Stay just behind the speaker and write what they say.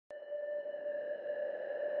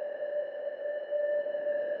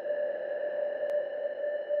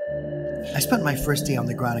I spent my first day on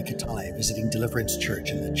the ground in Kitale visiting Deliverance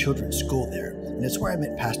Church and the children's school there, and it's where I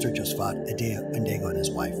met Pastor Josephat Adego and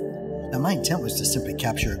his wife. Now, my intent was to simply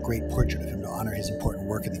capture a great portrait of him to honor his important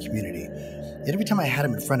work in the community. Yet every time I had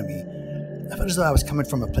him in front of me, I felt as though I was coming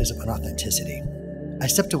from a place of inauthenticity. I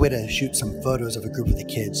stepped away to shoot some photos of a group of the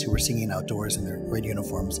kids who were singing outdoors in their red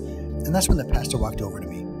uniforms, and that's when the pastor walked over to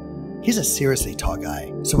me. He's a seriously tall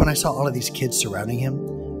guy, so when I saw all of these kids surrounding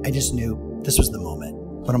him, I just knew this was the moment.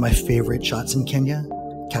 One of my favorite shots in Kenya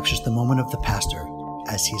captures the moment of the pastor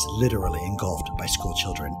as he's literally engulfed by school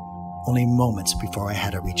children, only moments before I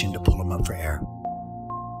had to reach in to pull him up for air.